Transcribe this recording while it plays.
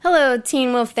Hello,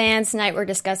 Teen Wolf fans. Tonight we're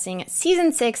discussing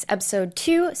Season 6, Episode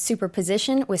 2,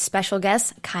 Superposition, with special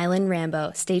guest Khylin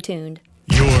Rhambo. Stay tuned.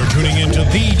 You're tuning into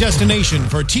the destination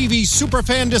for TV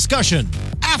superfan discussion,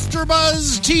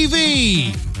 AfterBuzz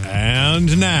TV.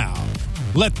 And now,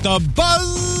 let the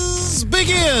buzz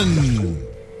begin.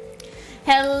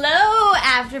 Hello,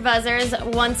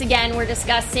 AfterBuzzers. Once again, we're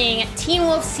discussing Teen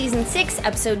Wolf Season 6,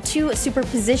 Episode 2,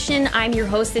 Superposition. I'm your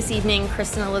host this evening,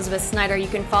 Kristen Elizabeth Snyder. You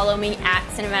can follow me at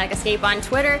Cinematic Escape on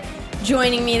Twitter.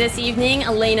 Joining me this evening,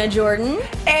 Elena Jordan.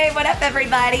 Hey, what up,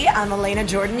 everybody? I'm Elena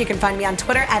Jordan. You can find me on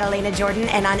Twitter at Elena Jordan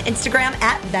and on Instagram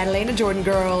at That Elena Jordan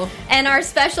Girl. And our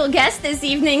special guest this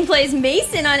evening plays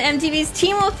Mason on MTV's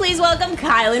Teen Wolf. Please welcome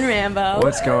Khylin Rhambo.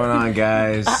 What's going on,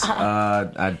 guys?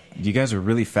 You guys are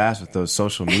really fast with those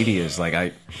social medias. Like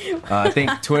I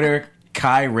think Twitter,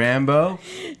 Khylin Rhambo.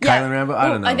 I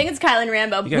don't know. I think it's Khylin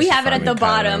Rhambo. We have it at the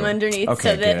bottom underneath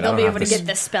so that they'll be able to get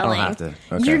the spelling. Okay.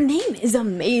 Your name is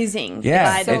amazing.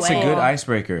 Yeah, by the it's way. a good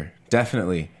icebreaker,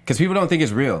 definitely. Because people don't think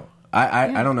it's real.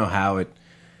 I don't know how it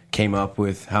came up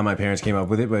with, how my parents came up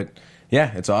with it, but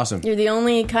yeah, it's awesome. You're the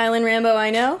only Khylin Rhambo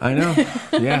I know. I know.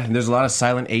 Yeah, and there's a lot of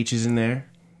silent H's in there.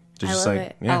 I love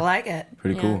it. Yeah, I like it.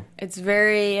 Pretty cool. It's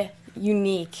very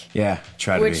unique. Yeah,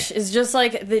 try to Which be. is just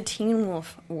like the Teen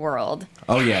Wolf world.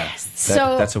 Oh, yeah.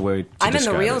 That's a way to I'm in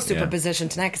the real describe it, superposition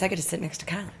tonight because I get to sit next to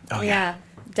Khylin. Oh, yeah.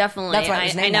 Definitely. That's why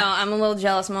his name I know. up. I'm a little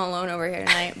jealous I'm all alone over here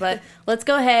tonight. But let's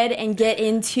go ahead and get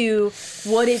into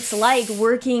what it's like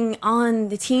working on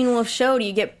the Teen Wolf show. Do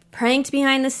you get pranked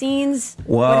behind the scenes?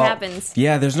 Well, what happens?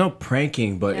 Yeah, there's no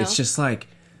pranking, but No? it's just like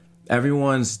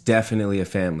everyone's definitely a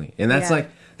family. And that's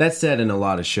that's said in a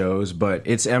lot of shows, but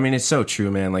it's so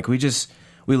true, man. Like we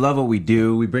love what we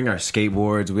do. We bring our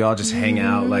skateboards. We all just hang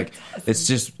out. Like it's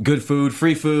just good food,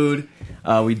 free food.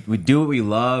 We do what we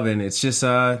love, and it's just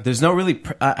there's no really.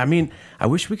 I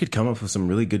wish we could come up with some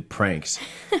really good pranks.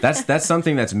 That's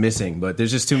something that's missing, but there's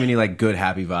just too many like good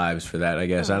happy vibes for that. I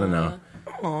guess I don't know.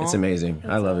 It's amazing.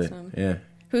 I love awesome. it. Yeah.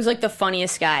 Who's like the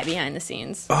funniest guy behind the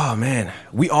scenes? Oh man,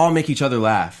 we all make each other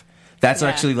laugh. That's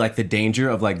actually like the danger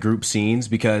of like group scenes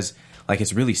because like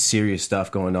it's really serious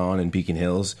stuff going on in Beacon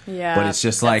Hills. Yeah, but it's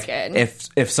just like good.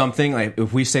 if something like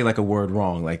if we say like a word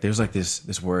wrong, like there's like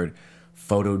this word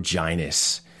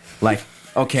photogynous. Like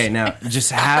okay, now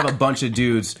just have a bunch of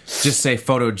dudes just say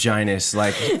photogynous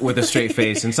like with a straight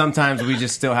face, and sometimes we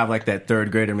just still have like that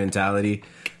third grader mentality.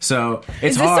 So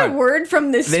it's hard. Is this a word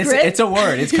from this script? It's a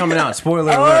word. It's coming out.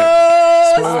 Spoiler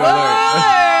alert. Spoiler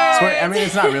alert.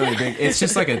 It's not really big. It's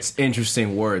just like an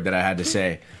interesting word that I had to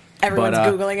say. Everyone's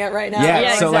Googling it right now.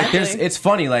 Yeah, so exactly. like it's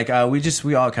funny. Like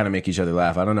we all kind of make each other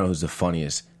laugh. I don't know who's the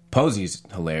funniest. Posey's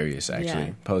hilarious, actually.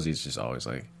 Yeah. Posey's just always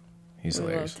like, he's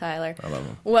hilarious. Love Tyler. I love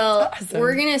him. Well,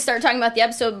 we're going to start talking about the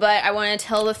episode, but I want to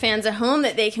tell the fans at home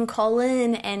that they can call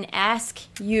in and ask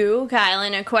you,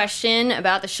 Khylin, a question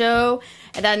about the show.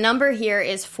 That number here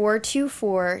is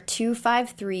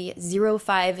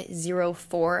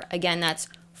 424-253-0504. Again, that's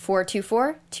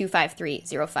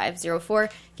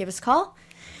 424-253-0504. Give us a call.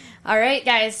 All right,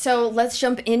 guys, so let's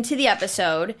jump into the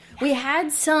episode. We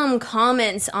had some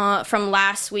comments from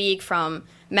last week from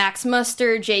Max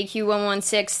Mustard,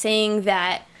 JQ116, saying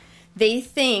that they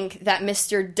think that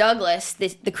Mr. Douglas,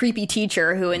 the creepy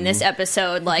teacher who in this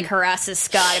episode like harasses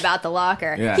Scott about the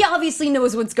locker, he obviously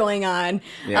knows what's going on.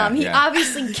 He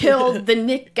obviously killed the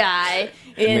Nick guy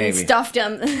and stuffed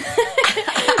him.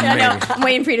 I know, I'm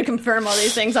waiting for you to confirm all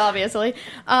these things, obviously.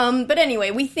 But anyway,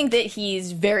 we think that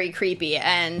he's very creepy,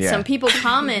 and some people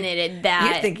commented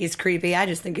that... You think he's creepy, I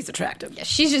just think he's attractive. Yeah,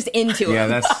 she's just into him. Yeah,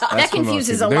 that's that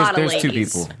confuses a lot of ladies. There's two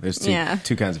people. There's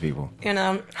two kinds of people. You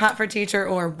know, hot for teacher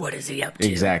or what is he up to?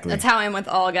 Exactly. That's how I am with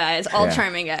all guys, all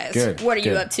charming guys. Good. What are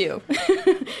you up to?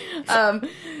 But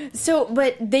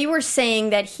they were saying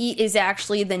that he is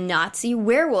actually the Nazi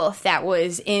werewolf that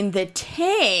was in the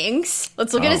tanks.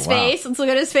 Let's look at his face. Let's look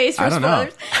at his face for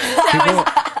spoilers.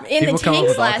 That was in the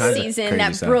tanks last season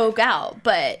that broke out.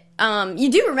 But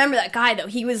you do remember that guy, though.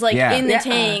 He was like in the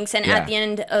tanks, and at the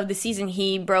end of the season,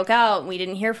 he broke out. We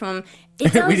didn't hear from him. We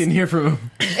didn't hear from him.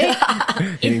 We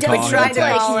tried to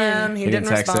call him. He didn't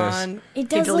respond. It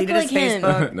does he deleted look like his him.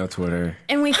 Facebook. No Twitter.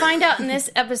 And we find out in this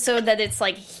episode that it's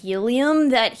like helium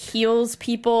that heals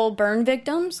people, burn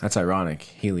victims. That's ironic.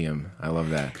 Helium. I love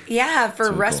that. Yeah, for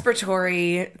really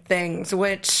respiratory things,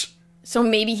 which... So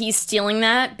maybe he's stealing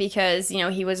that because,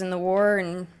 he was in the war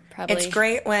and probably... It's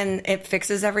great when it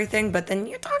fixes everything, but then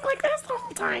you talk like this the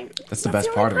whole time. That's the best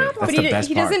part of it. That's But the best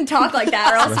he part. doesn't talk like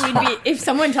that, or else we'd be... If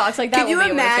someone talks like that, Can you we'll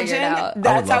be able to figure it imagine? out.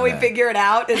 That's how we that. figure it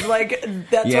out. Is like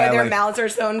that's Yeah, why their like- mouths are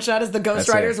sewn shut as the That's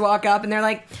ghostwriters it. walk up and they're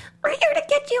like, "We're here to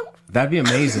get you." That'd be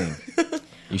amazing.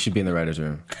 You should be in the writer's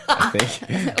room, I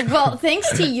think. Well,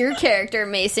 thanks to your character,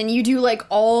 Mason, you do like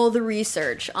all the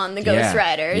research on the Ghost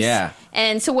Riders. Yeah.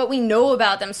 And so what we know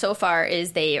about them so far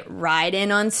is they ride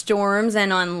in on storms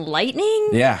and on lightning.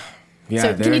 Yeah. Yeah.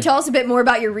 So can you tell us a bit more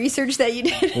about your research that you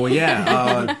did? Well,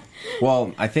 yeah.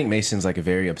 Well, I think Mason's like a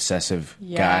very obsessive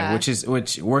guy,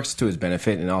 which works to his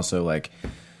benefit and also like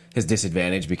his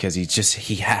disadvantage because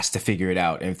he has to figure it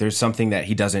out. And if there's something that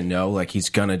he doesn't know, like he's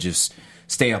gonna just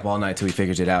stay up all night till he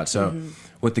figures it out. So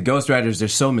with the Ghost Riders, they're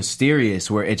so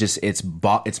mysterious where it's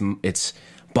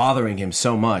bothering him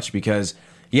so much because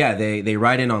they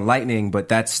ride in on lightning, but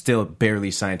that's still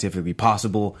barely scientifically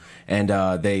possible, and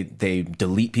they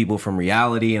delete people from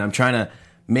reality. And I'm trying to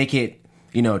make it,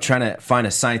 trying to find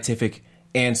a scientific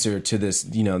answer to this,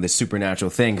 this supernatural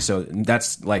thing. So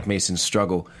that's like Mason's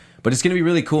struggle. But it's going to be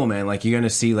really cool, man. Like, you're going to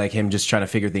see, like, him just trying to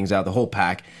figure things out. The whole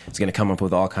pack is going to come up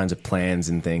with all kinds of plans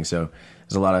and things. So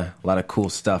there's a lot of cool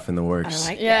stuff in the works. I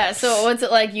like that. So what's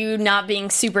it like, you not being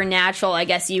supernatural? I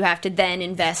guess you have to then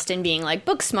invest in being, like,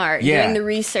 book smart, doing the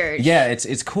research. Yeah,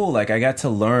 it's cool. Like, I got to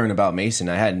learn about Mason.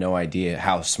 I had no idea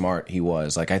how smart he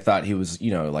was. Like, I thought he was,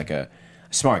 like a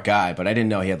smart guy, but I didn't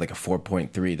know he had, like, a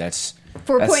 4.3. That's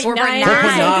 4.9.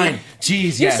 4.9.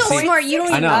 Jeez, You're so smart, you don't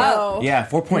even know. Yeah,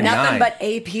 4.9. Nothing but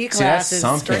AP classes,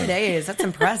 something. straight A's. That's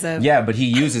impressive. Yeah, but he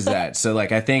uses that. So,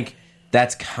 like, I think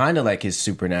that's kind of like his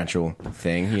supernatural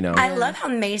thing, I love how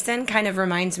Mason kind of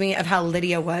reminds me of how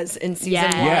Lydia was in season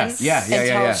 1. Yeah.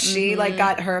 Until she, like,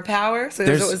 got her power. So it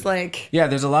was like... Yeah,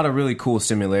 there's a lot of really cool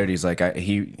similarities. Like,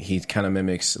 he kind of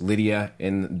mimics Lydia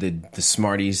in the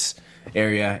Smarties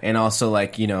area, and also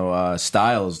like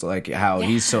Styles, like how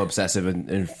he's so obsessive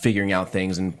and figuring out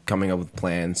things and coming up with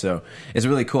plans. So it's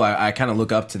really cool. I kind of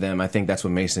look up to them. I think that's what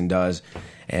Mason does,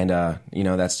 and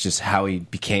that's just how he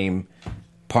became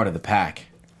part of the pack.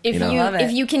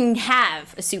 If you can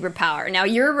have a superpower, now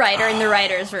you're a writer in the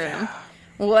writer's room.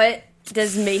 What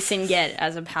does Mason get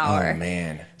as a power? Oh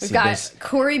man, we've got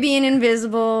Corey being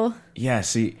invisible. Yeah,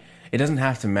 see, it doesn't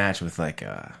have to match with like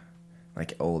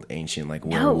old ancient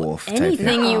werewolf type anything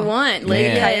thing. you want.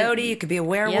 Lady Coyote, you could be a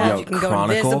werewolf, you can go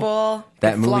invisible.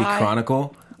 That movie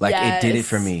Chronicle, like it did it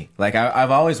for me. Like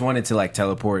I've always wanted to like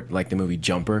teleport, like the movie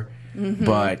Jumper,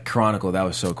 but Chronicle, that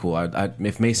was so cool.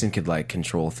 If Mason could like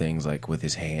control things like with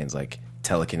his hands, like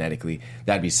telekinetically,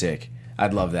 that'd be sick.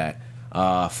 I'd love that.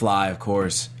 Fly, of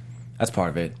course, that's part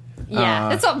of it. Yeah,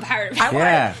 that's all part of it.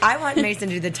 I want Mason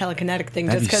to do the telekinetic thing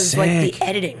just because like the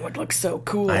editing would look so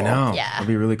cool. I know. Yeah. It'd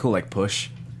be really cool, like Push.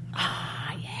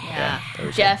 Yeah.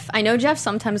 Jeff, I know Jeff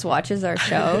sometimes watches our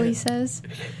show, he says.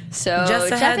 So Just a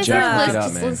Jeff is heads up.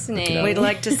 just listening. We'd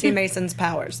like to see Mason's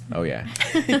powers. Oh yeah.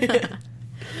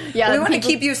 Yeah, we want to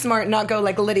keep you smart, not go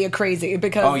like Lydia crazy,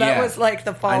 because that was like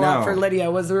the fallout for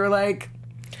Lydia was we were like,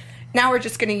 now we're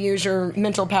just going to use your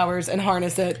mental powers and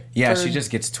harness it. Yeah, she just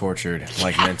gets tortured,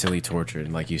 like mentally tortured,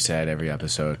 like you said, every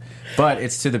episode. But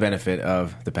it's to the benefit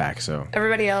of the pack, so.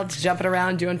 Everybody else jumping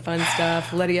around, doing fun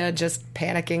stuff. Lydia just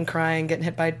panicking, crying, getting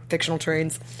hit by fictional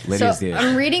trains. Lydia's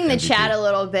I'm reading the chat a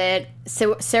little bit.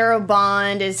 So Sarah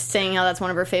Bond is saying how that's one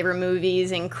of her favorite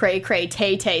movies, and Cray Cray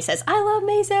Tay Tay says, I love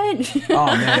Mason. Oh,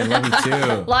 man, love you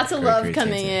too. Lots of love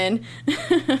coming in.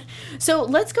 So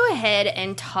let's go ahead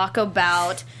and talk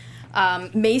about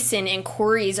Mason and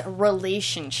Corey's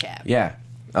relationship. Yeah,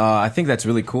 I think that's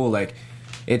really cool. Like,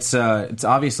 it's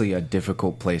obviously a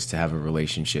difficult place to have a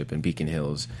relationship in Beacon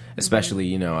Hills,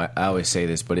 especially. I always say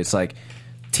this, but it's like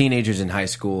teenagers in high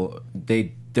school.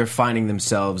 They're finding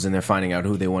themselves and they're finding out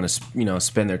who they want to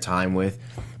spend their time with.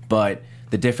 But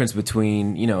the difference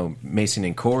between Mason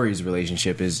and Corey's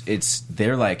relationship is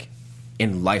they're like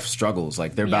in life struggles.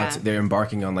 Like they're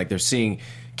embarking on, like, they're seeing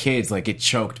kids like get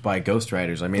choked by Ghost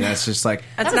Riders. I mean, that's just like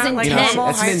that's not like normal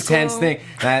that's an high intense school thing.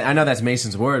 I know that's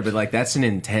Mason's word, but like that's an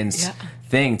intense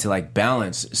thing to like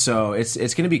balance. So it's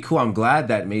going to be cool. I'm glad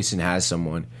that Mason has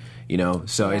someone,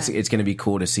 So it's going to be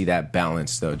cool to see that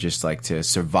balance, though. Just like to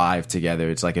survive together.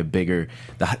 It's like a bigger.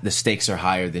 The stakes are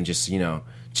higher than just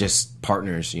just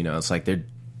partners. It's like they're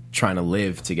trying to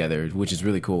live together, which is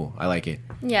really cool. I like it.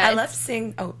 Yeah, I love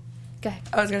seeing. Oh. Go ahead.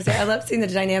 I was going to say, I love seeing the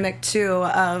dynamic, too,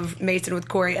 of Mason with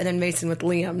Corey and then Mason with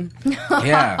Liam.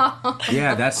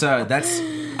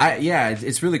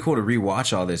 It's really cool to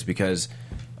rewatch all this because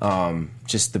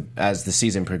as the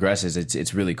season progresses,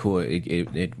 it's really cool.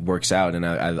 It works out, and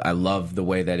I love the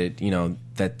way that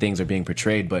that things are being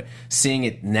portrayed. But seeing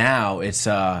it now, it's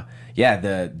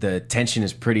the tension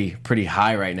is pretty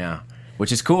high right now,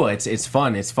 which is cool. It's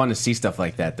fun. It's fun to see stuff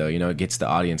like that, though. It gets the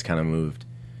audience kind of moved.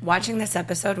 Watching this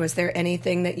episode, was there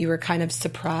anything that you were kind of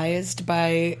surprised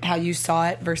by how you saw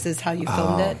it versus how you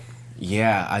filmed it?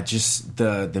 Yeah, I just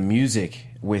the music.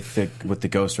 with the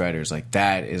ghostwriters, like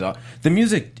that is all. The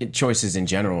music choices in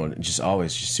general just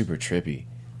always just super trippy.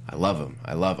 I love them.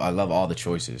 I love all the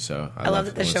choices. So I love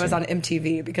that the show is on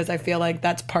MTV because I feel like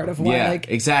that's part of why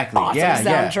exactly awesome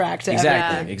soundtrack to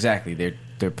everything. Exactly.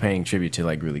 They're paying tribute to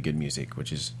like really good music,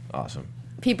 which is awesome.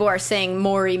 People are saying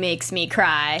Maury makes me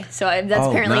cry, so that's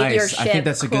apparently nice. your ship. I think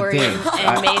that's a Corey good thing.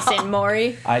 And Mason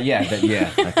Maury. I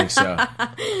think so.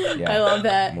 Yeah, I love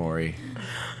that. Maury.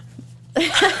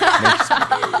 What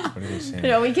are they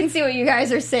saying? We can see what you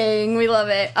guys are saying. We love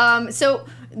it. So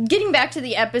getting back to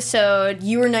the episode,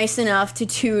 you were nice enough to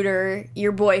tutor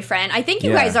your boyfriend. I think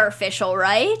you guys are official,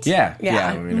 right? Yeah.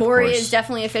 I mean, Maury is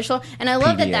definitely official. And I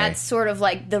love PDA. that that's sort of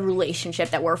like the relationship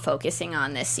that we're focusing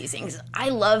on this season. 'Cause I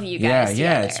love you guys together.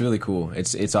 Yeah, it's really cool.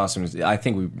 It's awesome. I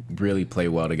think we really play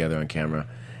well together on camera.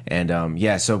 And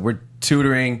so we're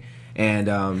tutoring. And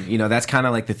that's kind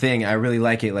of like the thing. I really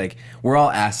like it. Like we're all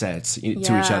assets to each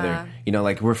other.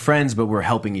 Like we're friends, but we're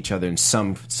helping each other in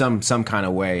some kind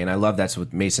of way. And I love that's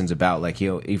what Mason's about. Like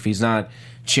if he's not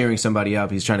cheering somebody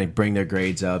up, he's trying to bring their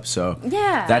grades up. So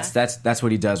that's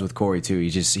what he does with Corey too.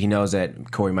 He knows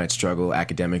that Corey might struggle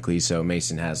academically. So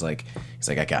Mason he's like,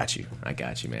 I got you,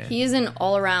 man. He is an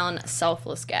all around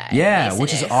selfless guy. Yeah, Mason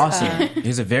which is awesome.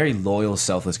 He's a very loyal,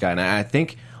 selfless guy, and I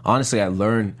think honestly, I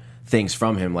learned things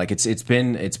from him. Like it's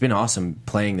been awesome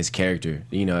playing this character.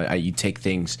 You take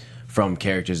things from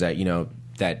characters that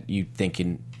you think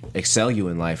can excel you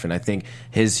in life, and I think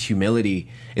his humility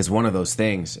is one of those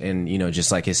things, and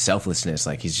just like his selflessness,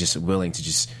 like he's just willing to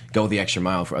just go the extra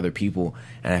mile for other people,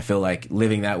 and I feel like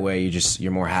living that way,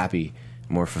 you're more happy,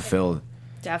 more fulfilled.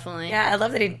 Definitely. Yeah, I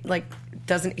love that he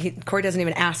Corey doesn't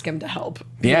even ask him to help.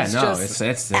 Yeah, he's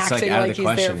it's acting like out of the he's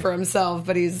question. there for himself,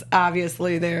 but he's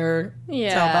obviously there to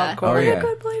help out Corey. Oh, yeah. A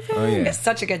good boyfriend. Oh, yeah. It's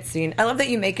such a good scene. I love that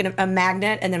you make it a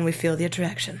magnet and then we feel the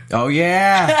attraction. Oh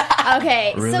yeah.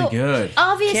 Okay, really so good.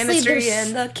 Obviously, Chemistry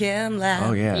in the Kim lab.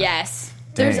 Oh yeah. Yes.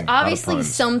 Dang, There's obviously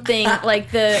something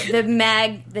like the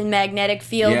magnetic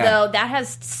field though that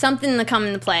has something to come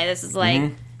into play. This is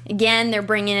like again they're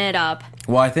bringing it up.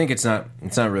 Well, I think it's not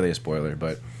really a spoiler,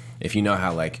 but if you know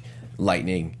how like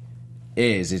lightning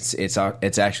is, it's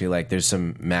actually like there's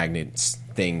some magnets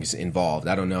things involved.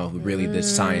 I don't know really the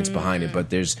science behind it, but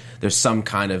there's some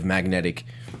kind of magnetic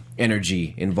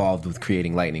energy involved with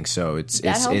creating lightning. So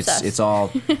it's all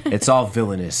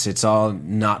villainous. It's all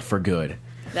not for good.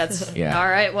 That's all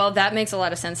right. Well, that makes a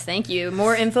lot of sense. Thank you.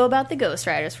 More info about the Ghost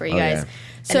Riders for you guys. Yeah.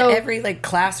 So and every like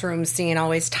classroom scene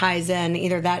always ties in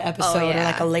either that episode or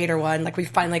like a later one. Like we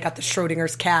finally got the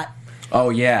Schrodinger's cat. Oh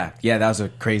yeah, that was a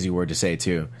crazy word to say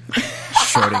too.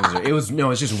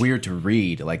 Schrodinger. It's just weird to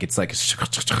read. Like it's like that's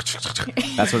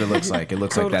what it looks like. It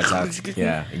looks like that's how.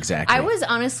 Yeah, exactly. I was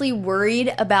honestly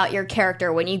worried about your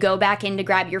character when you go back in to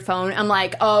grab your phone. I'm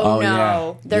like,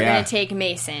 no, they're gonna take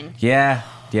Mason. Yeah,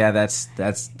 that's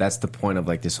the point of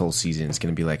like this whole season. It's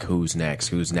gonna be like who's next?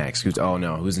 Who's next?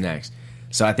 Who's next?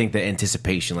 So I think the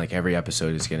anticipation, like every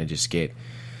episode, is gonna just get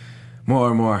more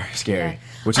and more scary,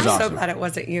 which is awesome. I'm so glad it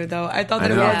wasn't you, though. I thought that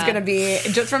it was going to be,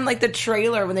 just from like the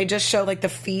trailer, when they just show like the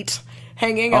feet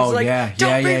hanging. I was like,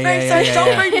 don't bring Mason,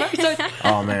 don't bring Mason.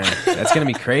 Oh, man. That's going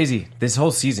to be crazy. This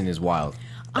whole season is wild.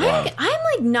 I'm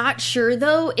like not sure,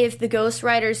 though, if the Ghost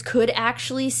Riders could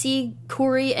actually see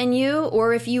Corey and you,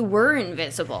 or if you were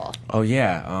invisible. Oh,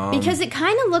 yeah. Because it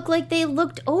kind of looked like they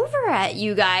looked over at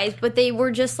you guys, but they were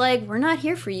just like, we're not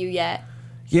here for you yet.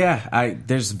 Yeah,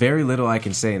 there's very little I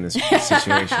can say in this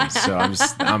situation, so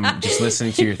I'm just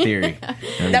listening to your theory.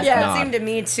 That's what it seemed to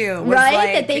me too. Right,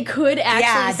 like, that they could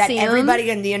actually that see everybody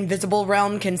in the invisible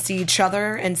realm can see each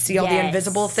other and see all the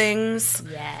invisible things.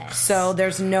 Yes. So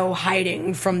there's no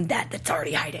hiding from that's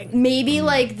already hiding. Maybe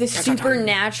like the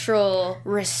supernatural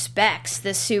respects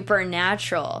the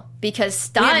supernatural, because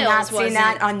Styles we have not seen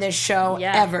that on this show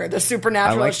ever. The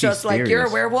supernatural is just like you're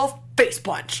a werewolf, face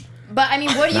punch. But I mean,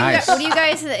 what do you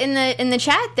guys in the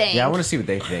chat think? Yeah, I want to see what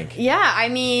they think. Yeah, I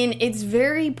mean, it's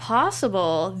very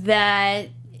possible that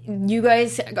you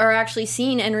guys are actually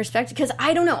seen and respected, because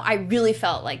I don't know, I really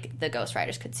felt like the Ghost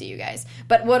Riders could see you guys.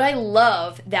 But what I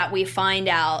love that we find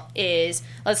out is,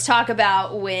 let's talk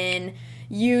about when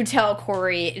you tell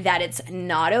Corey that it's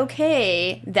not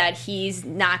okay that he's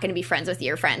not going to be friends with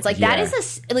your friends. Like that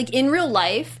is like in real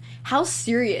life. How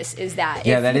serious is that?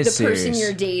 Yeah, if that is the serious. person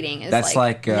you're dating is that's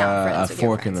like a with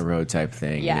fork in the road type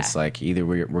thing. Yeah. It's like either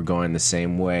we're going the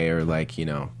same way, or like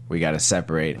we got to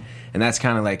separate. And that's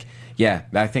kind of like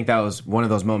I think that was one of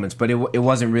those moments. But it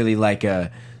wasn't really like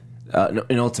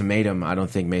an ultimatum. I don't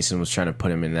think Mason was trying to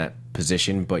put him in that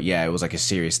position, but yeah, it was like a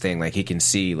serious thing. Like he can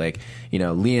see, like, you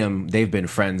know, Liam, they've been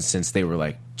friends since they were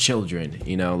like children,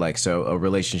 you know, like, so a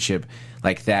relationship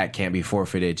like that can't be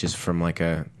forfeited just from like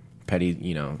a petty,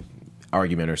 you know,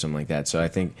 argument or something like that. So I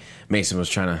think Mason was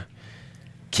trying to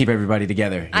keep everybody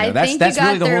together. You know, that's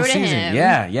really the whole season. Him.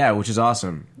 Yeah, which is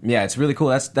awesome. Yeah, it's really cool.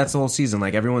 That's the whole season.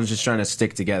 Like everyone's just trying to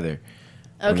stick together.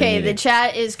 Okay, the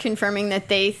chat is confirming that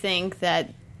they think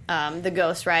that the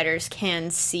Ghost Riders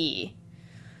can see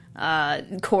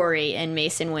Corey and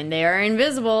Mason when they are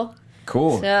invisible.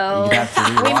 Cool. So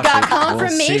we've got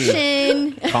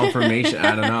confirmation. We'll confirmation.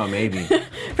 I don't know. Maybe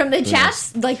from the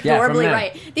chat's like horribly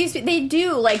right. They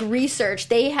do like research.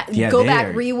 They go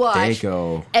back,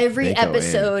 rewatch every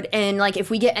episode, and like if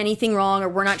we get anything wrong or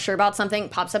we're not sure about something,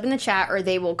 pops up in the chat or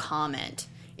they will comment.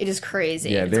 It is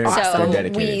crazy. Yeah, they're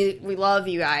dedicated. We love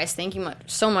you guys. Thank you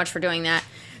so much for doing that.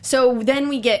 So then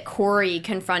we get Corey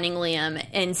confronting Liam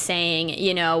and saying,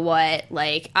 you know what,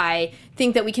 like, I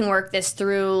think that we can work this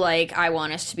through, like, I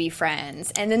want us to be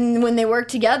friends. And then when they work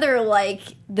together, like,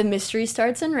 the mystery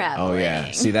starts unraveling. Oh,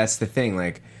 yeah. See, that's the thing,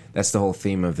 like, that's the whole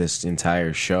theme of this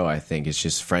entire show, I think. It's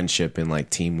just friendship and, like,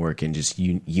 teamwork and just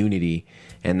unity.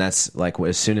 And that's, like,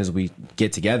 as soon as we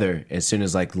get together, as soon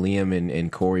as, like, Liam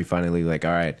and Corey finally, like,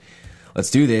 all right, let's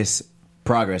do this,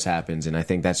 progress happens. And I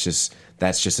think that's just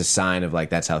a sign of,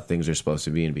 like, that's how things are supposed to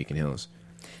be in Beacon Hills.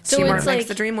 So teamwork makes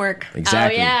the dream work.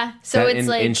 Exactly. Oh, yeah. So it's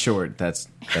like... In short, that's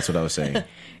what I was saying.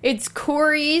 It's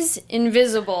Corey's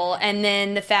invisible, and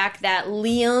then the fact that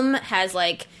Liam has,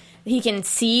 like, he can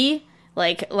see...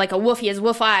 Like a wolf, he has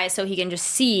wolf eyes, so he can just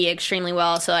see extremely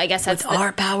well. So I guess that's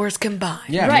our powers combined.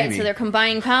 Yeah, right. Maybe. So they're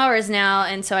combining powers now,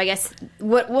 and so I guess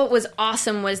what was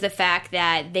awesome was the fact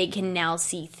that they can now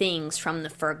see things from the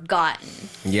forgotten.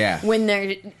 Yeah. When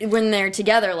they're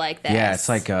together like that. Yeah, it's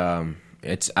like I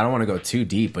don't want to go too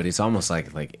deep, but it's almost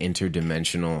like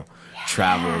interdimensional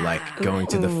travel, like going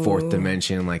to the fourth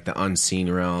dimension, like the unseen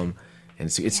realm. And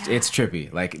it's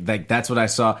trippy. Like that's what I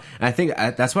saw. And I think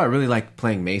that's why I really like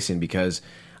playing Mason, because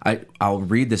I'll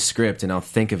read the script and I'll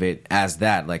think of it as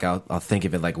that. Like I'll think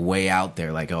of it like way out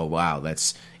there. Like, oh wow,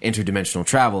 that's interdimensional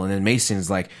travel. And then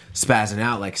Mason's like spazzing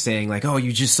out, like saying like, oh,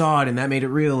 you just saw it and that made it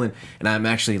real. And I'm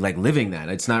actually like living that.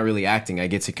 It's not really acting. I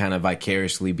get to kind of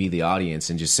vicariously be the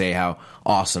audience and just say how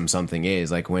awesome something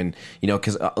is. Like when, you know,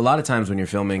 because a lot of times when you're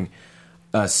filming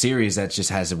a series that just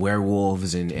has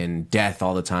werewolves and death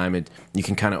all the time, you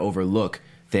can kind of overlook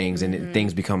things and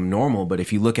things become normal. But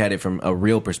if you look at it from a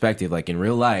real perspective, like in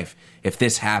real life, if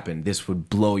this happened, this would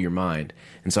blow your mind.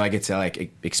 And so I get to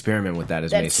like experiment with that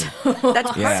as Mason.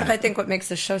 That's part of, I think, what makes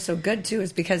the show so good too,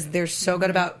 is because they're so good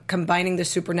about combining the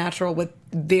supernatural with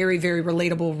very, very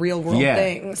relatable real world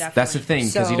things. Definitely. That's the thing,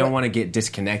 because you don't want to get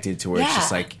disconnected to where it's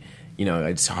just like, you know,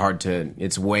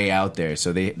 it's way out there.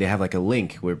 So they have like a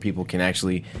link where people can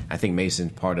actually, I think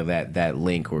Mason's part of that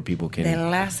link where people can. They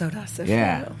lassoed us.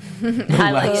 Yeah.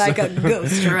 I like a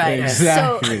ghost rider.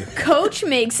 Exactly. So Coach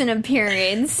makes an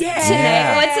appearance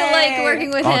today. What's it like working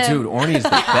with him? Oh, dude, Orny's the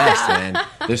best, man.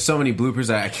 There's so many bloopers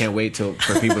that I can't wait for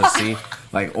people to see.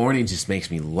 Like, Orny just makes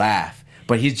me laugh.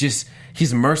 But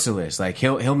he's merciless. Like,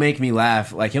 he'll make me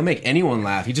laugh. Like, he'll make anyone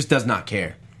laugh. He just does not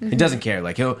care. He doesn't care.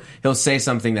 Like he'll say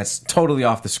something that's totally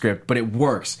off the script, but it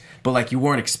works. But like you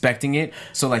weren't expecting it,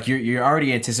 so like you're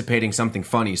already anticipating something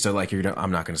funny. So like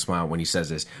I'm not going to smile when he says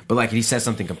this, but like he says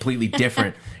something completely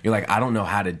different. You're like, I don't know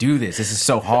how to do this. This is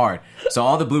so hard. So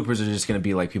all the bloopers are just going to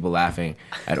be like people laughing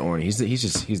at Orny. He's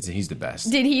the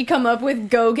best. Did he come up with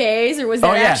go gays, or was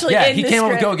that actually in he the came script?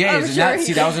 up with go gays, I'm and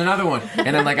sure that was another one.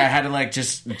 And then like I had to like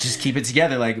just keep it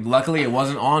together. Like luckily it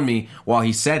wasn't on me while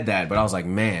he said that, but I was like,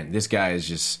 man, this guy is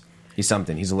just. He's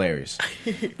something. He's hilarious.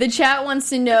 The chat wants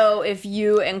to know if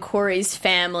you and Corey's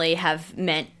family have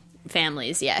met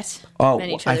families yet. Oh, met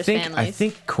each other's families. I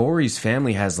think Corey's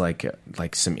family has like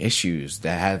some issues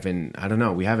that haven't. I don't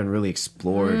know. We haven't really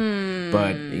explored.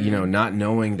 But you know, not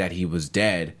knowing that he was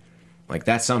dead, like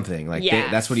that's something. Like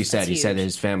that's what he said. He said that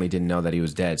his family didn't know that he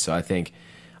was dead. So I think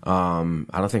I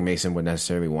don't think Mason would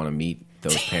necessarily want to meet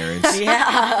those parents. You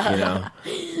know,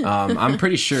 I'm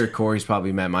pretty sure Corey's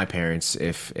probably met my parents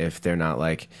if they're not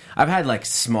like. I've had like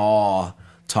small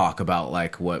talk about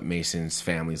like what Mason's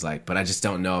family's like, but I just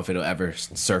don't know if it'll ever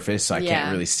surface, so I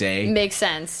can't really say. Makes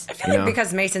sense. I feel like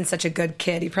because Mason's such a good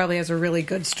kid, he probably has a really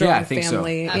good, strong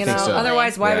family. So. You know,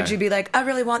 otherwise, why would you be like, I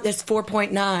really want this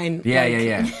 4.9?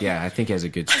 Yeah. I think he has a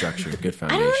good structure, good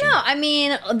foundation. I don't know. I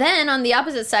mean, then on the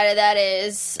opposite side of that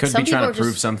is could be trying to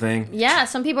prove something. Yeah,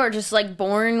 some people are just like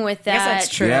born with that. I guess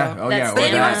that's true. Yeah. But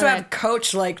then you also have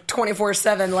Coach like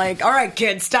 24/7, like, all right,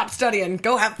 kids, stop studying,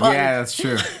 go have fun. Yeah, that's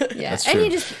true. Yeah, that's and true. he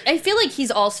I feel like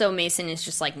he's also, Mason is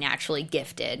just like naturally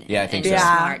gifted. Yeah, I think and so.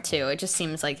 smart too. It just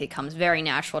seems like it comes very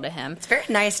natural to him. It's very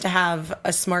nice to have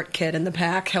a smart kid in the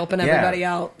pack helping everybody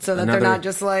out so that they're not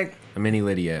just like a mini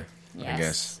Lydia, I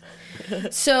guess.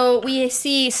 So we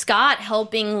see Scott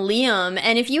helping Liam,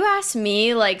 and if you ask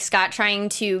me, like, Scott trying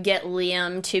to get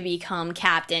Liam to become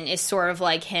captain is sort of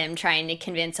like him trying to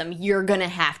convince him, you're gonna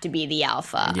have to be the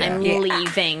alpha. Yeah. I'm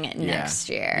leaving next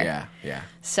year. Yeah.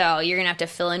 So you're gonna have to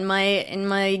fill in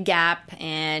my gap,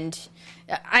 and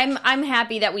I'm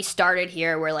happy that we started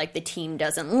here where, like, the team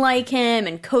doesn't like him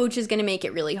and coach is going to make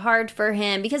it really hard for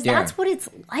him because that's what it's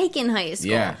like in high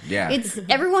school. Yeah. It's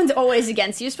everyone's always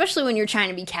against you, especially when you're trying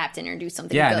to be captain or do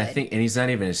something good. And he's not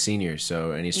even a senior,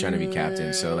 and he's trying to be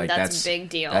captain, so like that's a big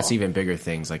deal. That's even bigger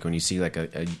things. Like when you see like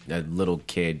a little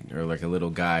kid or like a little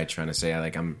guy trying to say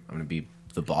like I'm going to be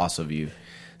the boss of you.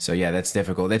 So yeah, that's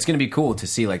difficult. That's going to be cool to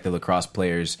see like the lacrosse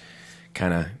players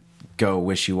kind of go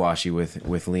wishy-washy with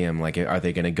Liam. Like, are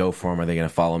they going to go for him? Are they going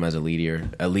to follow him as a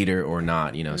leader or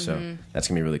not? You know, so that's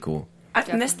going to be really cool.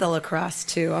 I've missed the lacrosse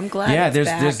too. I'm glad. Yeah, it's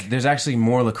back. there's actually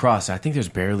more lacrosse. I think there's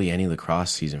barely any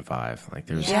lacrosse season 5. Like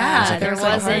there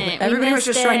wasn't. Everybody was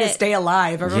just trying to stay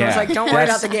alive. Everyone was like, "Don't worry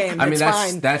about the game. It's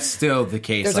fine." That's still the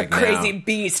case. There's like a crazy now.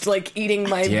 Beast like eating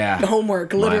my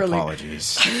homework. Literally. My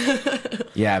apologies.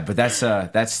 Yeah, but that's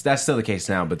still the case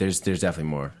now. But there's definitely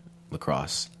more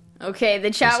lacrosse. Okay, the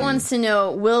chat wants to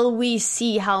know, will we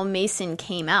see how Mason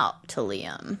came out to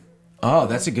Liam? Oh,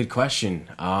 that's a good question.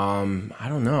 I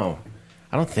don't know.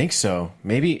 I don't think so.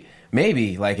 Maybe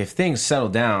like if things settle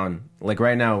down, like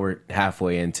right now we're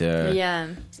halfway into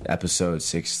episode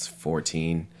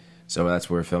 614. So that's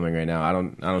where we're filming right now. I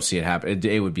don't see it happen.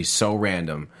 It would be so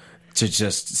random to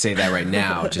just say that right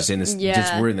now, just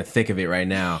we're in the thick of it right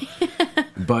now.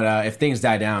 But if things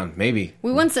die down, maybe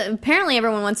apparently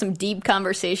everyone wants some deep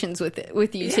conversations with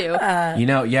you two. You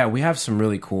know, we have some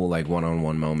really cool like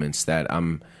one-on-one moments that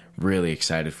I'm really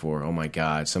excited for. Oh my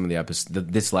god, some of the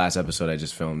this last episode I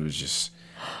just filmed was just.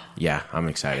 Yeah, I'm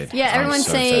excited. Yeah, everyone's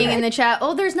saying in the chat,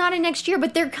 oh, there's not a next year,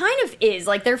 but there kind of is.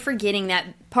 Like, they're forgetting that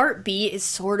Part B is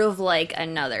sort of like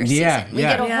another season. We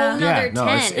get a whole nother 10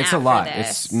 it's after a lot.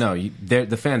 this.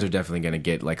 The fans are definitely going to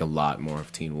get, like, a lot more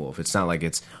of Teen Wolf. It's not like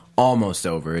it's almost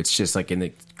over. It's just, like, in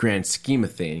the grand scheme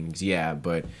of things, yeah,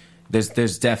 but...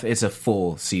 it's a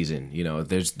full season, you know.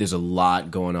 There's a lot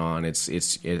going on. I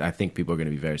think people are going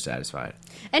to be very satisfied.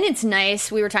 And it's nice.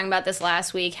 We were talking about this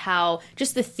last week. How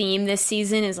just the theme this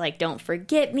season is like, "Don't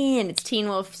forget me," and it's Teen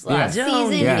Wolf's last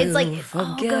season. Yeah. It's like it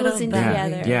all goes in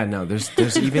together. Yeah, no.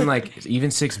 There's even like even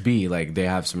 6B. Like they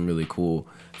have some really cool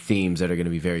themes that are going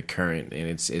to be very current, and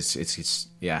it's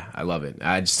yeah, I love it.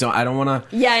 I don't want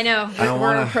to. Yeah, I know.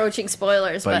 We're approaching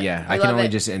spoilers, but yeah, I can only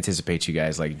just anticipate you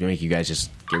guys, like make you guys just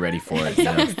get ready for it.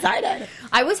 I'm so excited.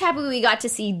 I was happy we got to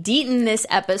see Deaton this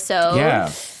episode.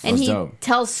 Yeah, and he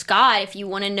tells Scott, if you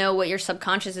want to know what your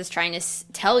subconscious is trying to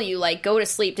tell you, like go to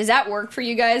sleep. Does that work for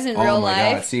you guys in real life? Oh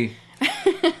my god! See,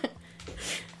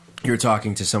 you're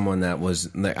talking to someone that was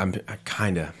I'm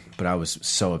kind of, but I was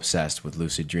so obsessed with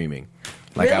lucid dreaming.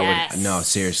 Like yes. No,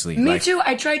 seriously. Me too.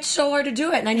 I tried so hard to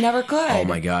do it, and I never could. Oh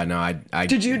my god, no! I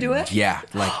did you do it? Yeah,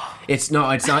 like it's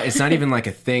not even like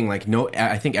a thing. Like no,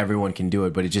 I think everyone can do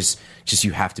it, but it just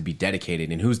you have to be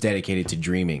dedicated. And who's dedicated to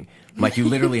dreaming? Like you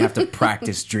literally have to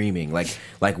practice dreaming. Like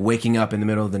waking up in the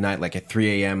middle of the night, like at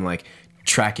 3 a.m., like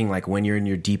tracking like when you're in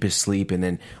your deepest sleep, and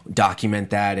then document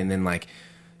that, and then like.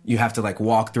 You have to like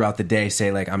walk throughout the day,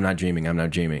 say like I'm not dreaming, and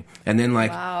then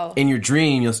like in your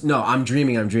dream I'm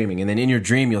dreaming, and then in your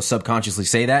dream you'll subconsciously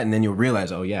say that, and then you'll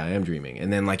realize I am dreaming,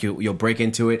 and then like you'll break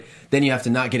into it. Then you have to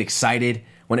not get excited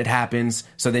when it happens,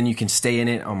 so then you can stay in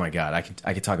it. Oh my god, I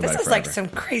could talk about it forever. This is like some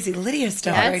crazy Lydia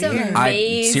stuff right here.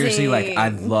 Amazing. Seriously, like I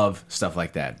love stuff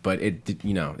like that, but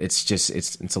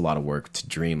it's a lot of work to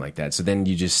dream like that. So then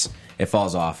it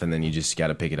falls off, and then you just got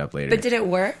to pick it up later. But did it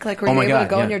work? Like, were you able to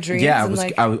go in your dreams? Yeah,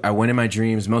 I went in my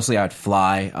dreams. Mostly, I'd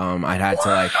fly. I'd had to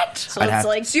like. So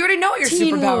it's you already know what your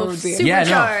superpower would be. Yeah,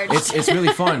 no, it's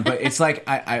really fun. But it's like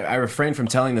I refrain from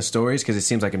telling the stories because it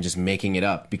seems like I'm just making it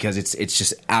up because it's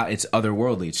just it's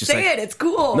otherworldly. It's just it's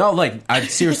cool. No, like I'd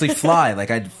seriously fly.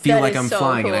 Like I'd feel like I'm so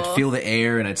flying, cool. and I'd feel the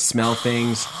air, and I'd smell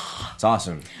things. It's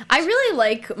awesome. I really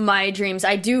like my dreams.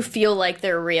 I do feel like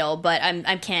they're real, but I'm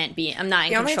not in control of them.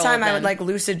 The only time I would like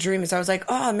lucid dream is I was like,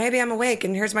 oh, maybe I'm awake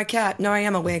and here's my cat. No, I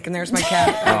am awake and there's my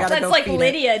cat. That's like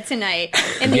Lydia tonight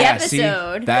in the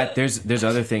episode. See, there's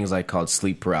other things like called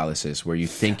sleep paralysis where you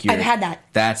think you're. I've had that.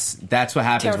 That's what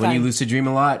happens Terrifying. when you lucid dream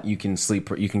a lot. You can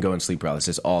go in sleep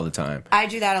paralysis all the time. I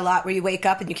do that a lot where you wake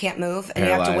up and you can't move and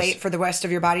you have to wait for the rest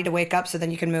of your body to wake up so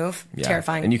then you can move. Yeah.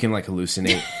 Terrifying. And you can like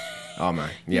hallucinate. Oh my!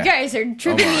 Yeah. You guys are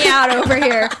tripping me out over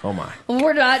here. Oh my!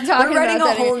 We're not talking. We're writing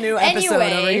about a whole new episode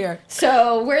anyway, over here.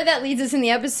 So where that leads us in the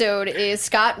episode is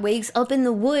Scott wakes up in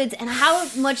the woods, and how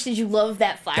much did you love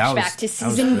that flashback to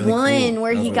season really 1 cool.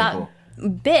 where he really got cool.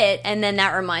 bit, and then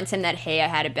that reminds him that, hey, I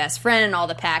had a best friend, and all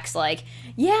the pack's like,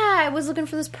 yeah, I was looking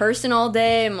for this person all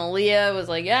day. And Malia was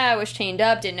like, yeah, I was chained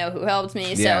up, didn't know who helped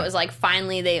me. So it was like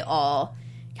finally they all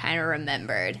kind of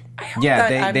remembered.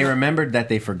 Yeah, they remembered that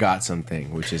they forgot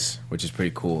something, which is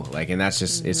pretty cool. Like, and that's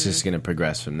just it's just gonna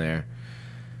progress from there.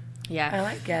 Yeah, I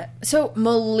like it. So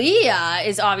Malia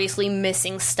is obviously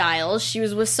missing Styles. She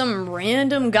was with some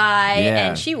random guy,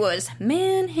 and she was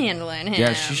manhandling him.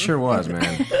 Yeah, she sure was,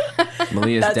 man.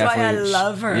 Malia's That's definitely. why I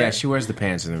love her. Yeah, she wears the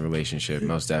pants in the relationship,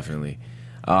 most definitely.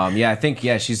 I think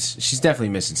she's definitely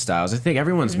missing Styles. I think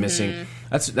everyone's missing.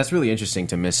 That's really interesting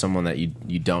to miss someone that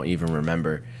you don't even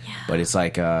remember. Yeah. But it's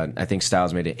like I think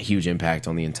Styles made a huge impact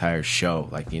on the entire show,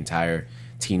 like the entire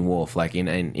Teen Wolf, like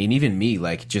and even me,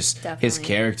 like just his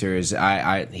character is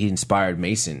he inspired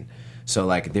Mason. So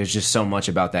like there's just so much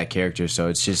about that character. So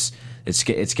it's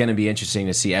going to be interesting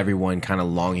to see everyone kind of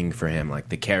longing for him, like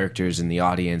the characters in the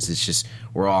audience. It's just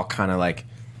we're all kind of like.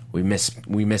 We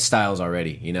miss Styles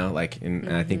already, you know, like, and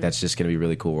I think that's just going to be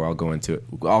really cool. We're all going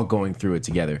through it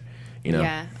together, you know.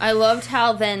 Yeah, I loved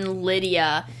how then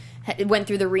Lydia went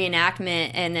through the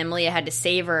reenactment, and then Malia had to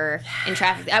save her in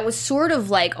traffic. That was sort of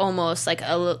like almost like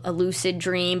a lucid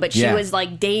dream, but she was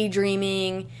like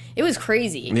daydreaming. It was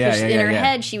crazy. In her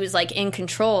head, she was like in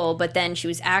control, but then she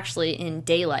was actually in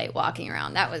daylight walking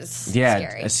around. That was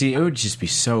scary. See, it would just be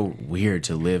so weird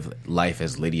to live life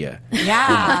as Lydia. Yeah.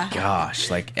 Oh my gosh,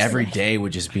 like every day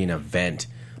would just be an event.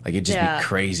 Like it'd just be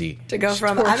crazy. To go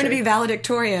from I'm going to be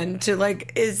valedictorian to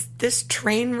like, is this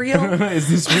train real? Is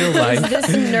this real life? Is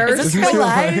this nurse is this real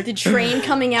life? The train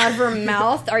coming out of her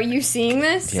mouth? Are you seeing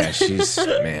this? Yeah, she's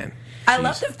man. I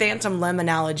love the Phantom Limb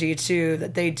analogy too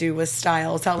that they do with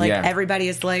Styles. How like everybody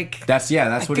is like that's what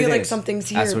it is. I feel like something's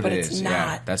here, but it's not.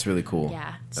 Yeah, that's really cool.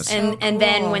 Yeah, cool. And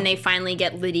then when they finally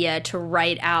get Lydia to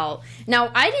write out.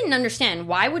 Now I didn't understand,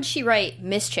 why would she write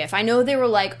mischief? I know they were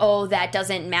like, oh, that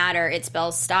doesn't matter, it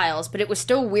spells Styles, but it was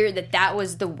still weird that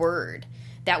was the word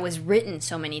that was written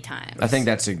so many times. I think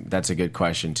that's a good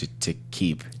question to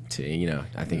keep. I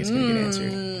think it's going to get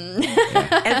answered.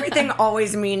 Yeah. Everything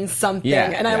always means something,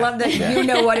 and I love that you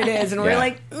know what it is, and we're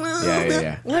like,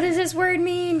 what does this word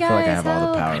mean, guys? I feel like I have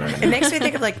all the power right now. It makes me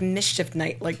think of like Mischief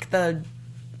Night, like the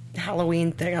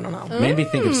Halloween thing. I don't know. Made me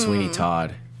think of Sweeney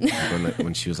Todd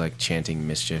when she was like chanting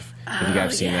mischief. Have you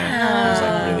guys seen that? It was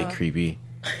like really creepy.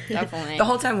 Definitely. The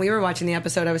whole time we were watching the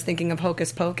episode, I was thinking of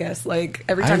Hocus Pocus. Like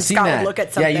every time Scott would look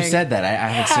at something. Yeah, you said that. I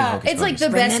haven't seen Hocus Pocus. It's like the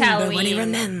best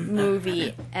Halloween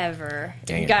movie ever.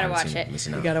 Dang you gotta watch it.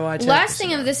 You gotta watch it. Last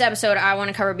thing of this episode I want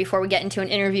to cover before we get into an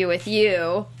interview with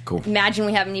you. Cool. Imagine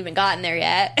we haven't even gotten there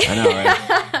yet. I know,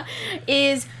 right?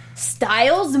 Is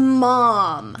Styles'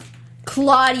 mom,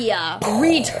 Claudia,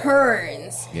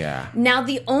 returns. Yeah. Now,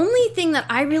 the only thing that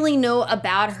I really know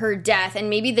about her death, and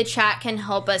maybe the chat can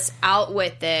help us out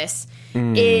with this,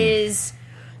 is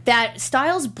that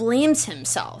Styles blames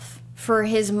himself for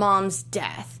his mom's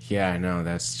death. Yeah, I know.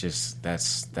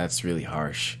 That's really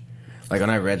harsh. Like when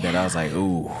I read that, I was like,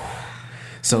 ooh.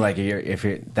 So like,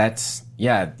 that's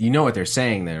you know what they're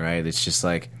saying then, right? It's just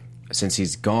like, since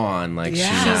he's gone, like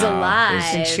she's alive.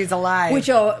 And she's alive. Which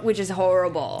is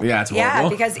horrible. Yeah, it's horrible. Yeah,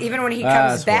 because even when he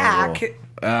comes back,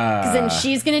 because then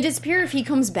she's gonna disappear if he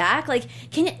comes back. Like,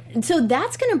 so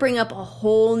that's gonna bring up a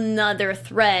whole nother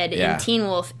thread in Teen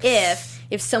Wolf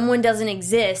if someone doesn't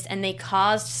exist and they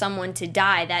caused someone to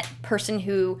die, that person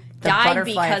who died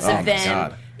because of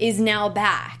them is now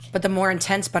back. But the more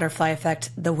intense butterfly effect,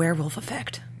 the werewolf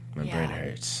effect. My brain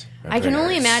hurts. I can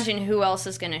only imagine who else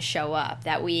is going to show up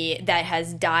that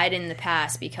has died in the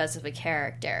past because of a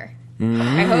character.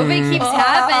 I hope it keeps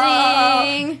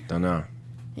happening. Don't know.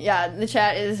 Yeah, the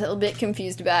chat is a little bit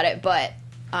confused about it, but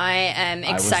I am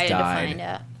excited to find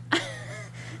out.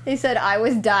 They said I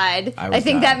was died. I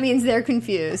think that means they're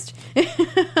confused.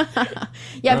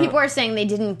 People are saying they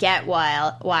didn't get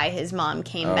why his mom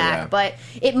came back, but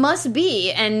it must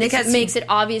be, and this makes it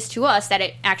obvious to us that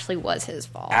it actually was his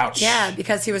fault. Ouch. Yeah,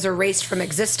 because he was erased from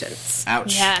existence.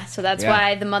 Ouch. Yeah, so that's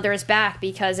why the mother is back,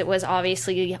 because it was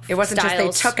obviously it wasn't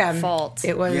Styles' just they took him. fault.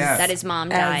 It was that his mom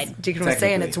died. As Deacon was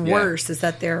saying, it's worse is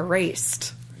that they're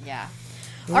erased. Yeah.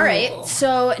 All right,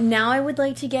 so now I would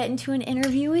like to get into an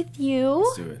interview with you.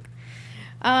 Let's do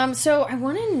it. So I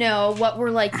want to know what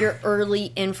were like your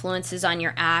early influences on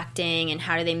your acting, and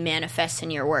how do they manifest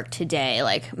in your work today?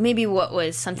 Like maybe what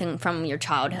was something from your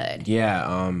childhood?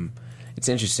 Yeah, it's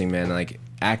interesting, man. Like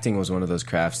acting was one of those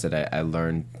crafts that I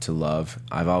learned to love.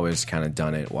 I've always kind of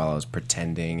done it while I was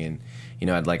pretending, and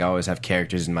I'd like always have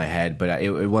characters in my head, but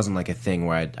it wasn't like a thing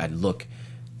where I'd look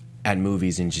at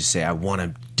movies and just say I want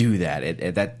to do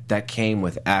that. That came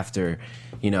with after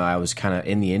I was kind of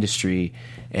in the industry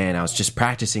and I was just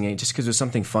practicing it just because it was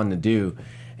something fun to do.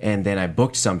 And then I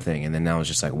booked something, and then I was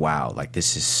just like, wow, like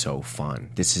this is so fun.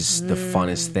 This is the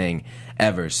funnest thing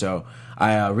ever. So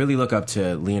I really look up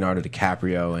to Leonardo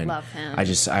DiCaprio, and love him.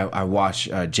 I watch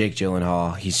Jake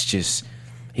Gyllenhaal.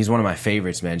 He's one of my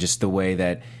favorites, man. Just the way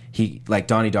that like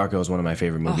Donnie Darko is one of my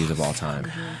favorite movies of all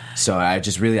time. So I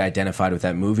just really identified with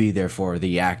that movie, therefore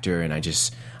the actor, and I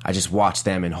just watch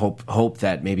them and hope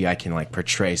that maybe I can like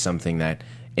portray something that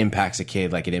impacts a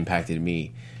kid like it impacted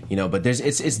me. But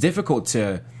it's difficult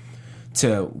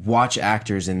to watch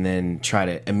actors and then try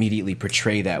to immediately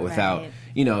portray that without,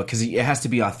 because it has to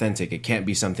be authentic. It can't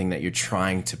be something that you're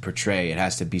trying to portray. It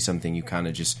has to be something you kind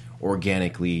of just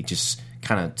organically just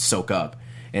kind of soak up.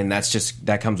 And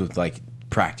that comes with like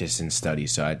practice and study.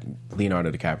 So Leonardo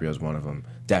DiCaprio is one of them.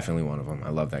 Definitely one of them.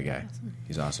 I love that guy.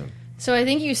 He's awesome. So I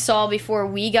think you saw before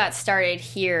we got started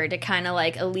here to kind of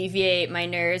like alleviate my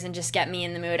nerves and just get me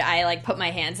in the mood. I like put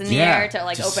my hands in the air to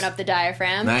like open up the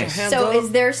diaphragm. Nice. So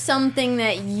is there something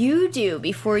that you do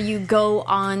before you go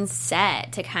on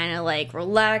set to kind of like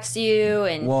relax you?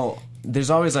 And well,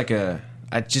 there's always like I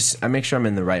make sure I'm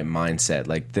in the right mindset.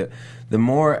 Like the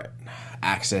more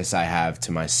access I have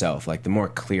to myself, like the more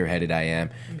clear-headed I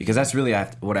am, because that's really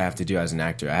what I have to do as an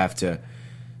actor. I have to.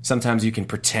 Sometimes you can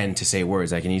pretend to say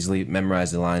words. I can easily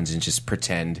memorize the lines and just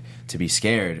pretend to be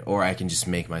scared, or I can just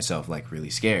make myself like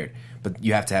really scared. But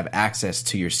you have to have access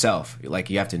to yourself. Like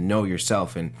you have to know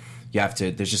yourself, and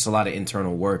there's just a lot of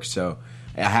internal work. So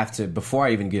I have to, before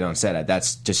I even get on set,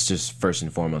 that's just first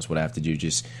and foremost what I have to do.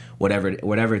 Just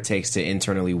whatever it takes to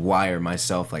internally wire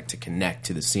myself, like to connect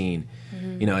to the scene.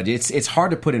 It's hard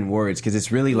to put in words because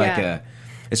it's really like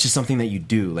it's just something that you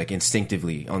do like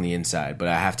instinctively on the inside, but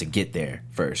I have to get there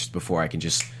first before I can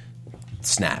just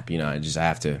snap. I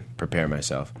have to prepare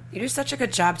myself. You do such a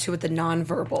good job too with the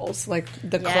nonverbals, like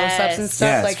the close-ups and stuff,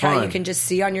 yeah, like fun. how you can just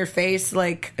see on your face,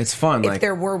 like it's fun. If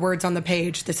there were words on the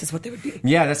page, this is what they would be.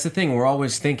 Yeah, that's the thing. We're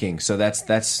always thinking. So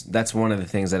that's one of the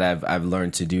things that I've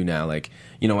learned to do now. Like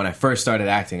when I first started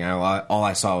acting, all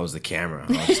I saw was the camera.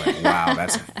 I was like, wow,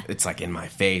 it's like in my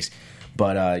face.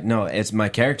 But no, it's my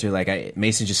character. Like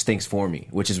Mason just thinks for me,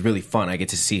 which is really fun. I get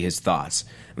to see his thoughts.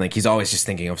 Like he's always just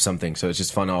thinking of something, so it's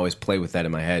just fun to always play with that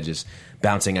in my head, just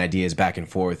bouncing ideas back and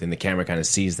forth. And the camera kind of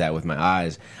sees that with my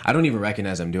eyes. I don't even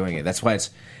recognize I'm doing it. That's why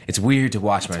it's weird to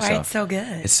watch myself. Why it's so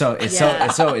good.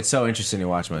 It's so interesting to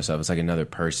watch myself. It's like another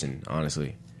person,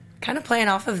 honestly. Kind of playing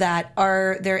off of that,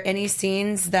 are there any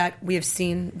scenes that we have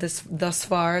seen thus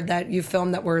far that you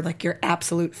filmed that were like your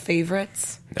absolute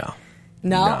favorites?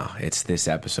 No, it's this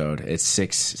episode. It's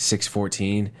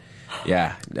 6/14.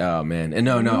 Yeah. Oh man. And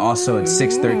no. Also, it's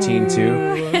 6/13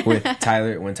 too, with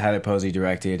Tyler when Tyler Posey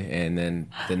directed, and then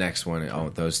the next one. Oh,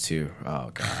 those two. Oh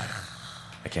god.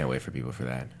 I can't wait for people for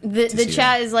that. The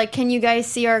chat is like, can you guys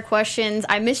see our questions?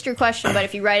 I missed your question, but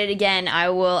if you write it again, I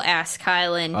will ask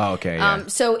Khylin. Oh, okay. Yeah.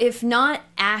 So if not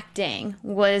acting,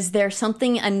 was there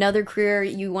another career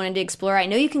you wanted to explore? I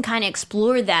know you can kind of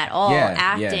explore that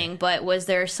acting, but was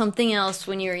there something else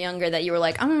when you were younger that you were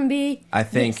like, I'm going to be I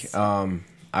think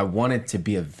I wanted to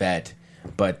be a vet.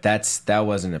 But that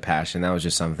wasn't a passion. That was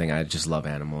just something. I just love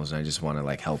animals, and I just want to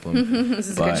like help them. This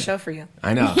is a good show for you.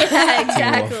 I know. Yeah,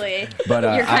 exactly. But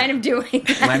you're kind of doing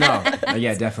that. I know.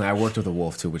 Yeah, definitely. I worked with a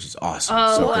wolf too, which is awesome.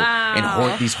 Oh, so cool. wow.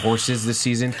 And these horses this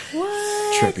season,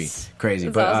 trippy, crazy.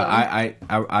 That's but awesome.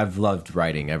 I've loved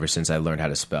writing ever since I learned how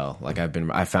to spell. Like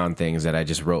I found things that I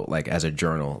just wrote like as a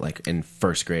journal, like in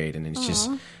first grade, and it's just.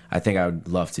 I think I would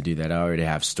love to do that. I already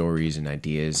have stories and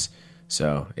ideas.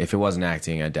 So if it wasn't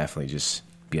acting, I'd definitely just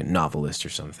be a novelist or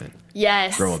something.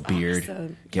 Yes. Grow a beard,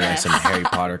 get like some Harry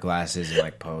Potter glasses, and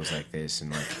like pose like this and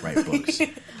like write books.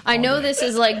 I know this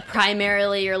is like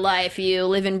primarily your life. You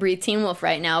live and breathe Teen Wolf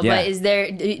right now, but is there?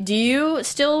 Do you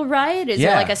still write? Is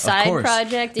there like a side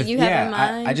project that you have in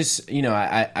mind? I just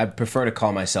I prefer to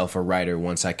call myself a writer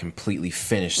once I completely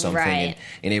finish something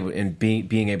and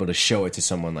being able to show it to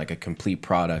someone like a complete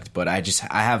product. But I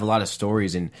have a lot of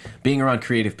stories, and being around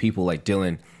creative people like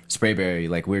Dylan Sprayberry,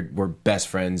 like we're best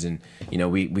friends, and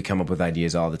we come up with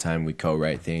ideas all the time. We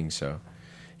co-write things, so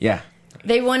yeah.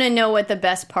 They want to know what the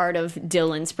best part of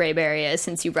Dylan Sprayberry is,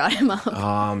 since you brought him up.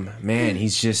 Man,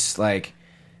 he's just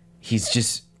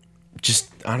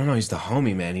I don't know, he's the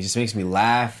homie, man. He just makes me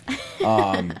laugh.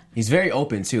 He's very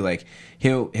open too. Like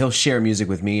he'll share music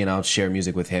with me and I'll share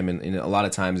music with him, and a lot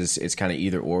of times it's kind of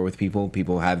either or with people.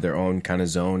 People have their own kind of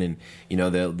zone, and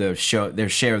they'll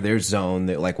share their zone,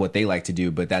 that like what they like to do,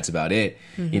 but that's about it.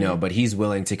 But he's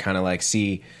willing to kind of like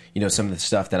see some of the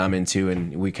stuff that I'm into,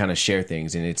 and we kind of share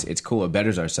things, and it's cool. It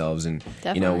betters ourselves, and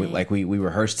we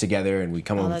rehearse together and we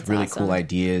come up with really cool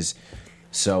ideas.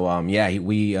 So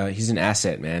he's an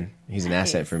asset, man. He's an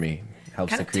asset for me.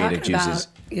 Helps the creative juices.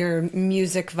 Your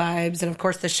music vibes, and of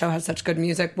course, this show has such good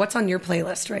music. What's on your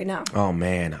playlist right now? Oh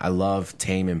man, I love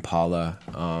Tame Impala.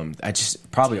 I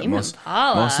just probably most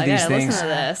of these things.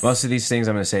 Most of these things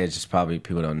I'm going to say is just probably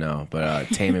people don't know, but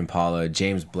Tame Impala,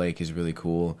 James Blake is really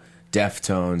cool.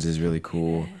 Deftones is really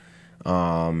cool.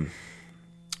 I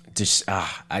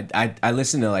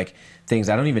listen to like things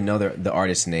I don't even know the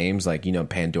artists' names, like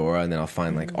Pandora, and then I'll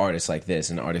find like artists like this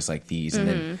and artists like these, and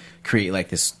then create like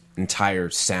this entire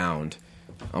sound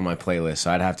on my playlist.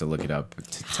 So I'd have to look it up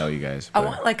to tell you guys. I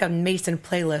want like a Mason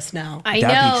playlist now. I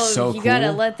know, be so you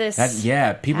gotta let this.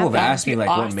 People have asked me like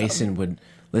what Mason would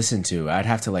listen to. I'd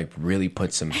have to like really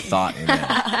put some thought in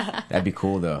that. That'd be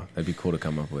cool though. That'd be cool to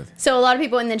come up with. So a lot of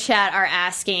people in the chat are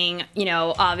asking,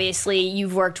 obviously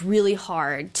you've worked really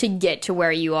hard to get to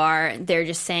where you are. They're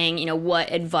just saying,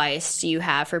 what advice do you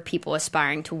have for people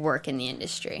aspiring to work in the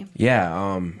industry?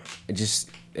 Yeah,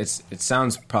 it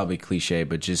sounds probably cliche,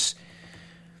 but just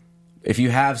if you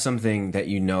have something that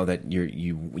that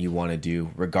you want to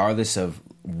do, regardless of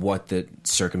what the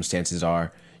circumstances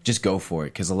are, just go for it.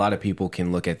 Because a lot of people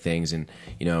can look at things and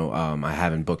I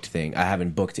haven't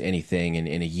booked anything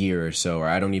in a year or so, or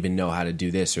I don't even know how to do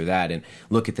this or that, and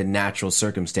look at the natural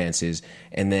circumstances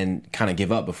and then kind of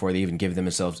give up before they even give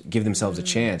themselves a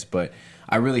chance. But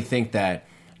I really think that,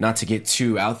 not to get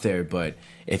too out there, but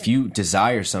if you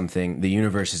desire something, the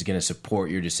universe is going to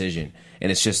support your decision,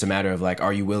 and it's just a matter of like,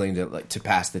 are you willing to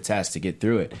pass the test to get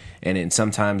through it? And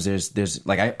sometimes there's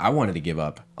like I wanted to give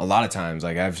up a lot of times.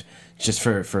 Like I've just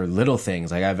for little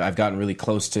things, like I've gotten really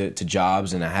close to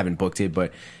jobs and I haven't booked it,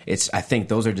 but I think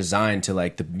those are designed to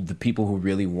like the people who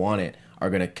really want it are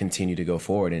going to continue to go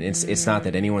forward, and it's not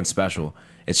that anyone's special.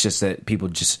 It's just that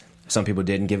some people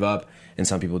didn't give up and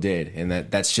some people did, and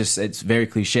that's just, it's very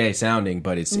cliche sounding,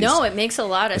 but it makes a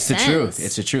lot of sense.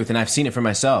 It's the truth, and I've seen it for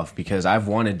myself because I've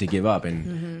wanted to give up,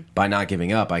 and by not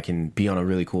giving up I can be on a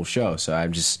really cool show. So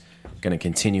I'm just going to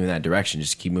continue in that direction,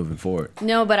 just keep moving forward.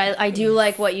 No, but I do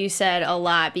like what you said a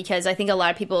lot, because I think a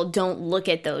lot of people don't look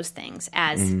at those things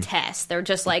as tests. They're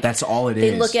just like, that's all it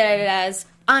is. They look at it as,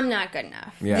 I'm not good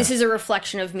enough. Yeah. This is a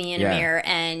reflection of me in a mirror,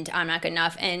 and I'm not good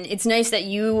enough. And it's nice that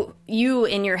you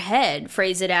in your head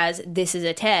phrase it as, this is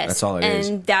a test. That's all it is.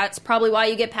 And that's probably why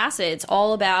you get past it. It's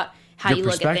all about how you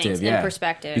look at things in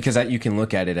perspective. Because you can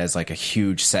look at it as like a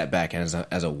huge setback and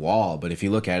as a wall, but if you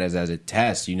look at it as a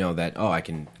test, you know that, I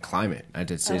can climb it.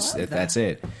 That's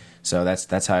it. So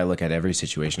that's how I look at every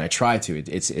situation. I try to.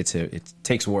 It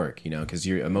takes work, because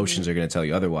your emotions are going to tell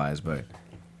you otherwise, but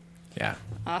yeah.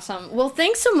 Awesome. Well,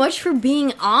 thanks so much for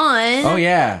being on. Oh,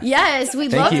 yeah. Yes, we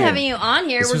loved having you on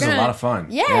here. This was a lot of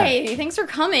fun. Yay. Yeah. Thanks for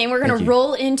coming. We're going to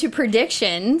roll into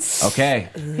predictions. Okay.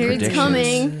 Here it's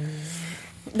coming.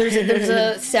 There's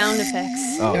a sound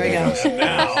effects. Oh, there we go. And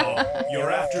now,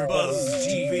 your AfterBuzz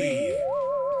TV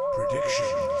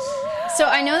predictions. So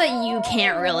I know that you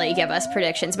can't really give us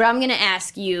predictions, but I'm going to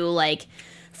ask you, like,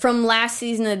 from last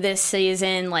season to this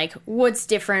season, like, what's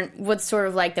different? What's sort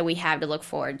of like that we have to look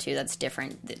forward to that's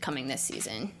different coming this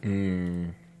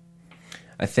season?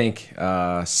 I think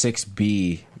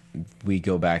 6B, we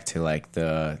go back to like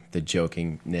the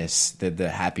jokingness, the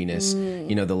happiness,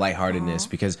 the lightheartedness,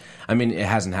 because I mean it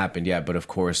hasn't happened yet, but of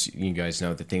course you guys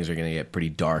know that things are going to get pretty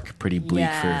dark, pretty bleak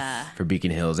for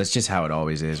Beacon Hills. That's just how it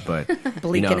always is. But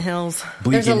Beacon Hills.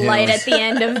 There's a light at the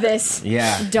end of this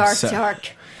dark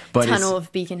tunnel of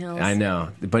Beacon Hills. I know,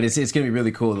 but it's going to be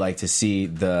really cool, like to see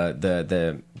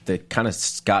the kind of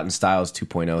Scott and Styles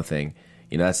 2.0 thing.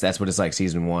 That's what it's like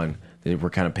season 1.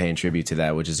 We're kind of paying tribute to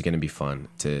that, which is going to be fun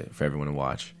for everyone to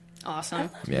watch.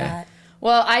 Awesome. Yeah.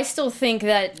 Well, I still think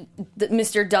that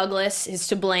Mr. Douglas is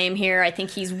to blame here. I think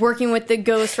he's working with the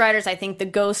Ghost Riders. I think the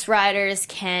Ghost Riders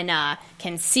can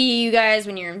see you guys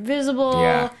when you're invisible.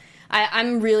 Yeah.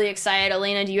 I'm really excited.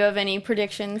 Elena, do you have any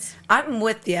predictions? I'm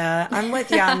with you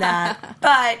on that.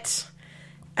 But,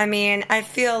 I mean, I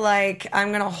feel like I'm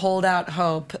going to hold out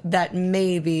hope that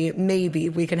maybe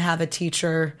we can have a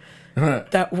teacher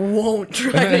that won't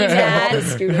drive me down the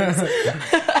scooters.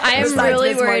 I am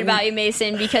really worried about you,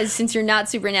 Mason, because since you're not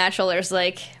supernatural, there's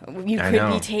like, you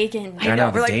could be taken. I know.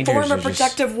 We're like, form a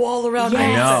protective wall around us.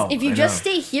 I know. If you just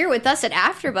stay here with us at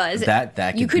AfterBuzz,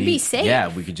 that you could be safe.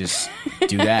 Yeah, we could just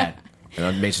do that.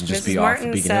 Mason just be off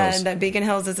Beacon Hills. Martin said that Beacon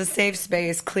Hills is a safe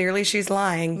space. Clearly, she's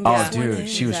lying. Oh, dude,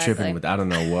 she was tripping with I don't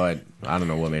know what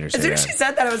made her say that. As soon as she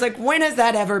said that, I was like, when has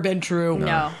that ever been true?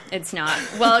 No, it's not.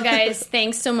 Well, guys,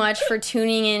 thanks so much for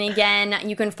tuning in again.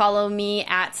 You can follow me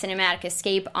at Cinematic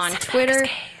Escape on Twitter.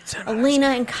 Elena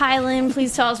and Khylin,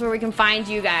 please tell us where we can find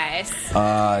you guys.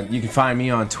 You can find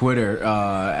me on Twitter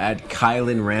at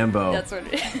Khylin Rhambo. That's what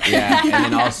it is. Yeah, and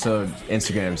then also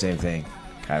Instagram, same thing.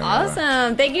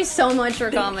 Awesome. Thank you so much for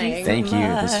coming. Thank you.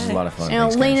 This was a lot of fun.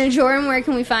 And Elena Jordan, where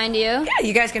can we find you? Yeah,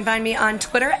 you guys can find me on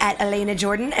Twitter at Elena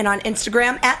Jordan and on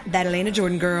Instagram at That Elena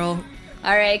Jordan Girl.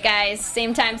 All right, guys.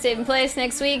 Same time, same place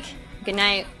next week. Good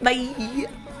night. Bye.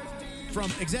 From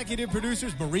executive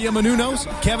producers Maria Menounos,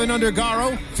 Kevin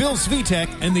Undergaro, Phil Svitek,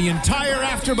 and the entire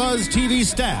AfterBuzz TV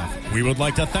staff, we would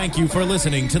like to thank you for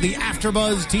listening to the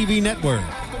AfterBuzz TV network.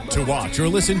 To watch or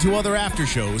listen to other after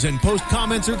shows and post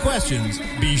comments or questions,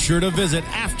 be sure to visit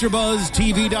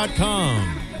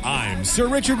AfterBuzzTV.com. I'm Sir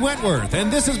Richard Wentworth, and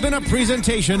this has been a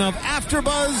presentation of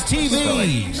AfterBuzz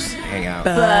TV. Hang out.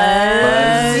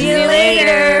 Buzz. See you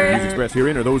later. Views expressed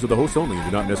herein are those of the hosts only and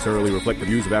do not necessarily reflect the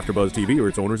views of AfterBuzz TV or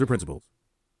its owners or principals.